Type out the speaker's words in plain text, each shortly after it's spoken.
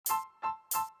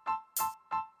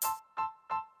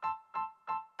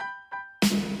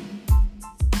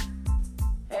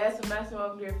SMS and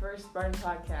welcome to your first Spartan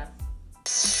podcast.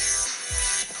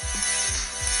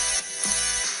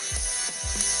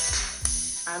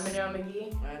 I'm Manil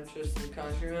McGee. I'm Tristan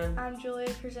Countryman. I'm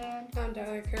Julia Curzan. I'm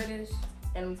Tyler Curtis.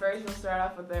 And first we'll start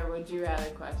off with our would you rather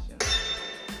question.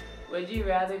 Would you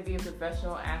rather be a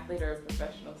professional athlete or a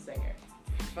professional singer?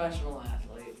 Professional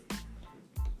athlete.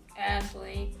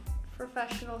 Athlete.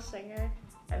 Professional singer.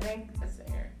 I think a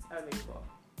singer. That would be cool.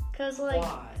 Cause like,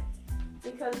 Why?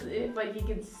 Because if like you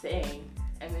could sing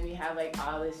and then you have like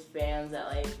all these fans that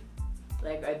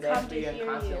like are there Come for to you and hear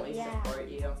you, constantly yeah. support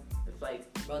you. It's like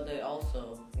But they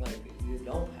also, like, you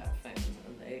don't have fans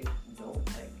and they don't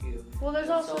like you. well, there's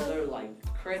And also so they're like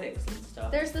critics and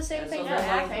stuff. there's the same And thing. so now.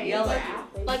 they're like yelling.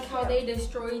 Like how they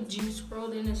destroyed Juice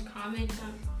WRLD in his comments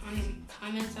on his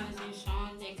comments on his new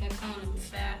song. They kept calling him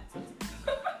fat.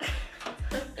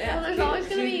 Yeah, Well, there's always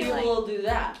gonna be, people like- will do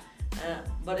that.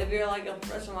 But if you're like a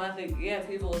professional athlete, yeah,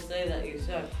 people will say that you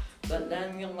suck. But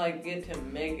then you'll like get to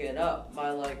make it up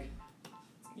by like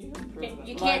you can prove it.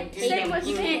 You Like, can't you take can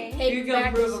you can't take you can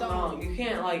back prove the them song. wrong. You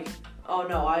can't like, oh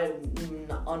no, I'm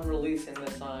unreleasing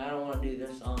this song. I don't want to do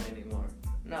this song anymore.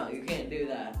 No, you can't do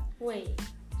that. Wait.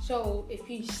 So if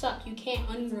you suck, you can't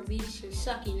unrelease your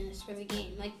suckiness for the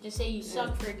game. Like just say you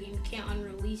suck for a game, you can't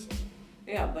unrelease it.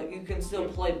 Yeah, but you can still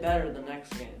play better the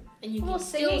next game. And you Well, can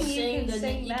still singing, you sing can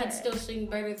sing you better. can still sing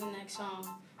better the next song.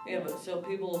 Yeah, but so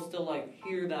people will still like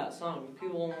hear that song.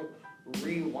 People won't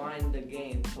rewind the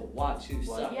game to watch you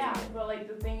suck. Yeah, again. but like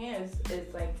the thing is,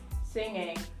 it's like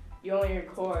singing, you only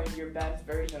record your best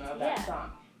version of that Yeah.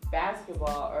 song.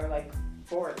 Basketball or like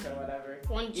sports or whatever,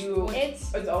 Once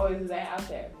it's always there out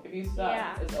there. If you suck,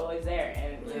 Yeah. it's always there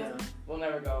and Yeah. it will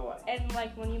never go away. And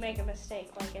like when you make a mistake,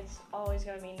 like it's always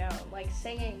gonna be known. Like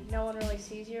singing, no one really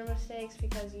sees your mistakes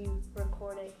because you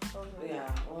record it over.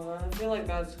 Yeah, well, I feel like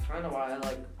that's kind of why I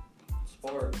like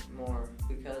sport more,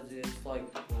 because it's like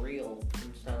real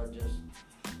instead of just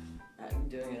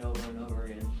doing it over and over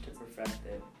again to perfect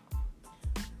it.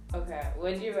 Okay,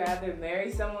 would you rather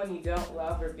marry someone you don't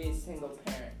love or be a single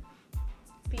parent?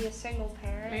 Be a single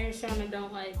parent. marry someone I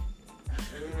don't like.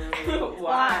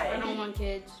 Why? I don't want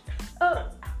kids. Oh,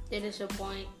 They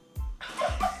disappoint.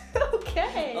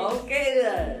 okay. Okay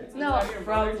then. No, Is that what your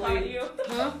brother probably- taught you?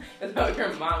 Huh? Is that what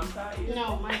your mom taught you?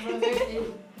 No, my brother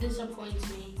it disappoints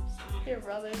me. So. Your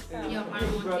brother. Yep, I Your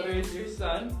don't want brother kids. is your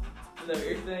son? Is that what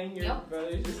you're saying? Your Yep. brother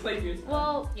is just like your son?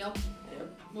 Well, Yep.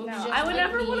 no, Looks just I would like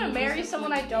never me, want to he marry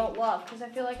someone I disappoints don't love because I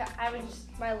feel like I would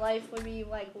just my life would be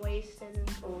like wasted and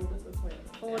Full of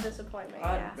disappointment. full of disappointment.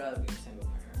 I'd Yeah. rather be a single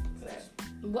parent. 'cause-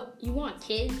 me. What? You want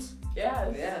kids?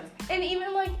 Yes. Yeah. And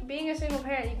even like being a single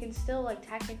parent, you can still like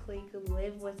technically could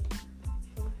live with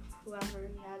whoever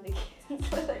you had the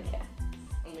kids with, I guess.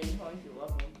 I mean, as long as you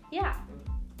love them. Yeah.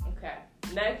 Okay.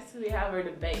 Next, we have our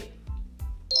debate.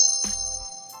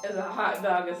 Is a hot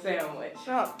dog a sandwich?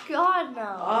 Oh God, no.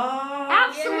 Ah,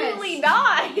 Absolutely yes.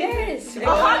 not. Yes. A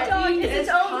hot dog is it's its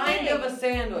own kind thing. of a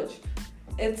sandwich.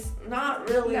 It's not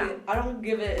really. No. I don't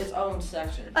give it its own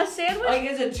section. A sandwich? Like,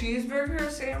 is a cheeseburger a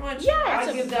sandwich? Yeah, it's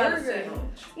I a give that burger. a sandwich.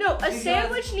 No, a Because-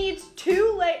 sandwich needs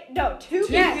two Two pieces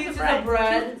pieces of bread. of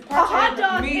bread. A hot and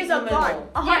dog meat is in a the bun. middle.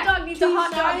 A hot Yeah, dog needs a two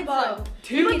hot dog sides bun. of-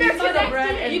 Two But they're pieces of bread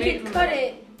connected. and You meat can in cut the middle.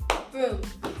 it. Boom.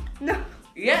 No,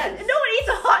 Yes. no one eats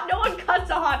a hot. No one cuts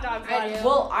a hot dog bun. I do.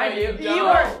 Well, I No, you do. don't. You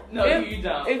are- No, if- you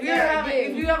don't. If you Yeah, I have do.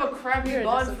 if you have a crappy You're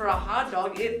bun just- for a hot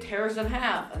dog, it tears in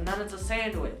half, and then it's a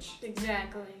sandwich.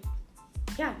 Exactly.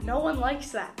 Yeah, no one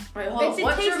likes that. Wait, hold on. It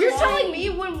What's tastes- your You're point? telling me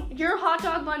when your hot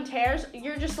dog bun tears,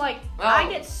 you're just like, Oh. I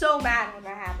get so mad when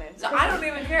that happens. I don't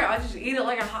even care. I just eat it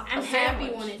like a I'm a happy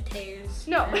sandwich. when it tears.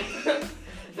 No,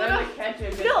 Then But, the ketchup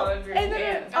gets no, all over your and then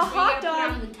hand. a That's why you hot gotta put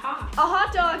it dog. on the top. a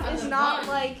hot dog On is the not bun.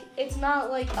 like it's not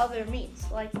like other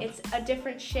meats. Like it's a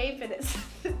different shape and it's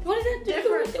What does that do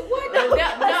different. with it?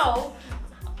 What? No, No,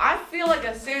 I feel like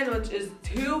a sandwich is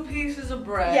two pieces of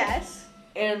bread Yes.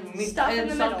 and meat Stuff in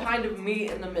and the some middle. kind of meat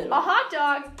in the middle. A hot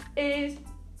dog is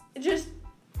just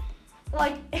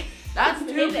like That's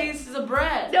it's two in it. pieces of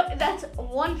bread. No, that's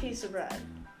one piece of bread.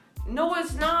 No,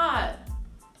 it's not.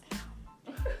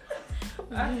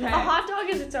 Okay. A hot dog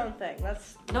is its own thing.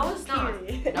 That's No, it's not.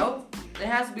 period. Nope. It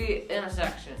has to be in a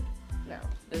section. No.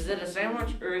 Is it a sandwich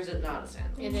or is it not a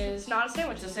sandwich? It is. It's not a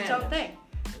sandwich. It's It's, a its own sandwich. thing.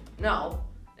 No.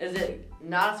 Is it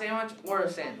not a sandwich or a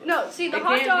sandwich? No, see the it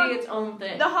hot can't dog. be its own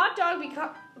thing. The hot dog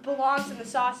belongs in the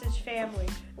sausage family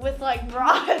with like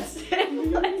brats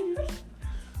and like.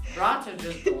 Brats are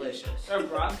just delicious. Are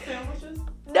broth sandwiches?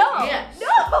 No. Yes.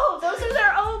 No, those are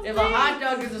their own If things. a hot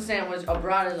dog is a sandwich, a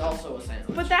brat is also a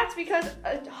sandwich. But that's because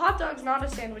a hot dog's not a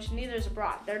sandwich, neither is a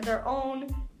brat. They're their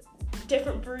own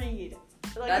different breed.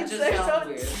 Like, That it's just their sounds own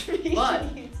weird. species. But-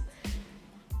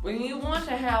 When you want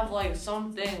to have like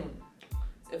something,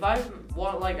 if I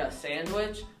want like a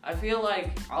sandwich, I feel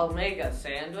like I'll make a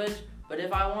sandwich. But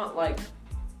if I want like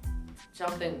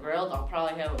something grilled, I'll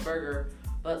probably have a burger.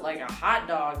 But like a hot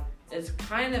dog, it's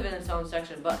kind of in its own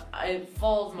section, but it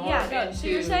falls more into. So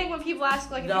you're saying when people ask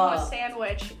like if you want a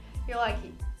sandwich, you're like,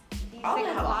 you I'll think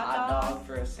have of a hot dog?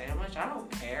 for a sandwich. I don't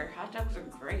care. Hot dogs are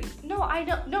great. No, I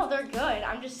don't. No, they're good.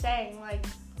 I'm just saying, like,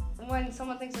 when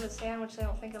someone thinks of a sandwich, they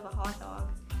don't think of a hot dog.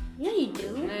 Yeah, you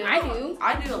do. Yeah. I do.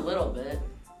 I do a little bit.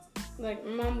 Like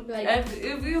mom, like.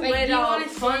 If you Like, laid do you out want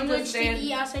a tons of sandwich to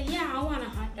eat? I'll say, yeah, I want a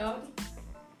hot dog.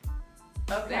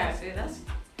 Okay. Yeah, see, that's.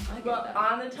 I get Well, that.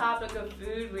 on the topic of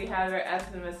food, we have our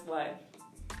SMS life.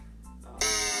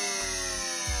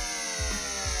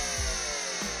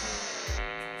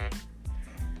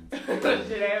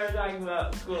 Today we're talking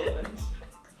about school lunch.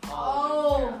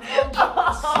 Oh,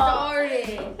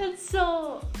 started. It's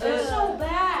so. It's so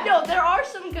bad. No, there are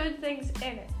some good things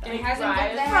in it. It hasn't Fries.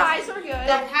 been that. Fries are good.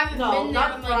 That haven't No, been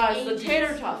not there in, like, fries. The ages.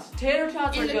 tater tots. Tater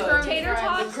tots And are the good. curly Tater fries.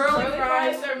 tots? The curly Curly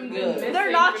fries are are been good. missing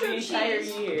They're for nacho the entire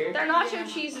cheese. year. Their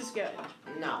nacho cheese is good.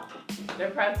 No.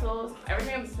 Their pretzels,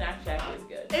 everything on Snack Shack is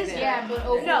good. It's Yeah, but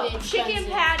over No, the chicken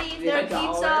expensive. patty, their $1.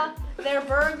 pizza, their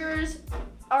burgers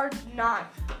are not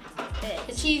The it.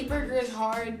 cheeseburger is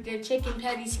hard. The chicken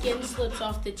patty skin slips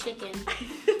off the chicken.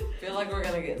 I feel like we're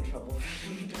gonna get in trouble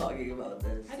for talking about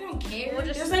this. I don't care. We'll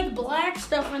just- There's like black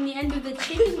stuff on the end of the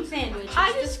chicken sandwich. It's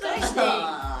I just think- disgusting.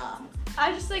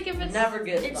 I just think if it's Never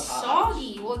get It's the hot.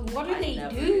 soggy. What do I they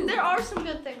never do? there are some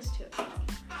good things to it.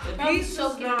 The Probably pizza's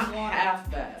soak it in not water. half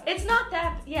bad. It's not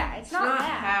that. Yeah, it's not bad.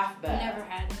 half bad. Never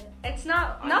had it. It's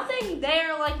not. I- Nothing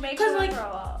there like makes 'Cause, you like, throw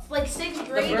up. Like sixth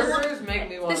The grade. burgers make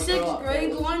me The want to throw sixth up.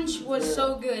 grade lunch was Yeah.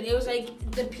 so good. It was like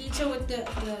the pizza with the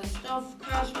stuffed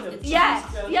crust with the cheese. Yes.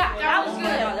 Yeah, That that was was Oh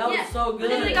my good. God, that was Yeah. so But good.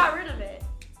 then they got rid of it.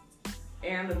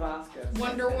 And the Bosco.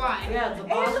 Wonder why. Yeah, the And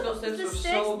Bosco the sticks were sticks,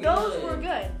 so good. those were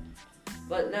good.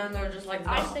 But then they're just like,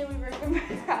 no. I say we bring them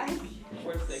back.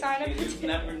 We're 16. Sign a You petition.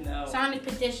 never know. Sign a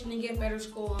petition to get better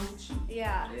school lunch.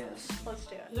 Yeah, Yes. let's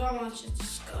do it. Their lunch is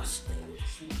disgusting.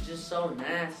 It's just so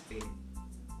nasty.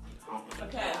 Oh my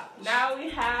Okay, gosh. now we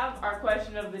have our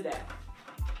question of the day.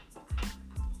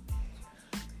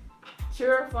 True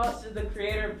or false, did the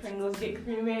creator of Pringles get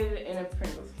cremated in a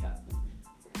Pringles cup?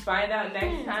 Find out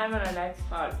next time on our next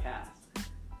podcast.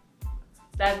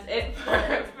 That's it for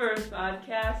our first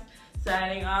podcast.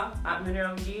 Signing off, I'm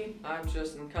Monroe McGee. I'm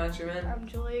Tristan Countryman. I'm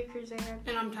Julia Cruzan.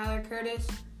 And I'm Tyler Curtis.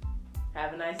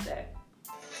 Have a nice day.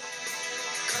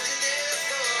 Cause you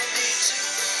never want me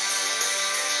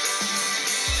to.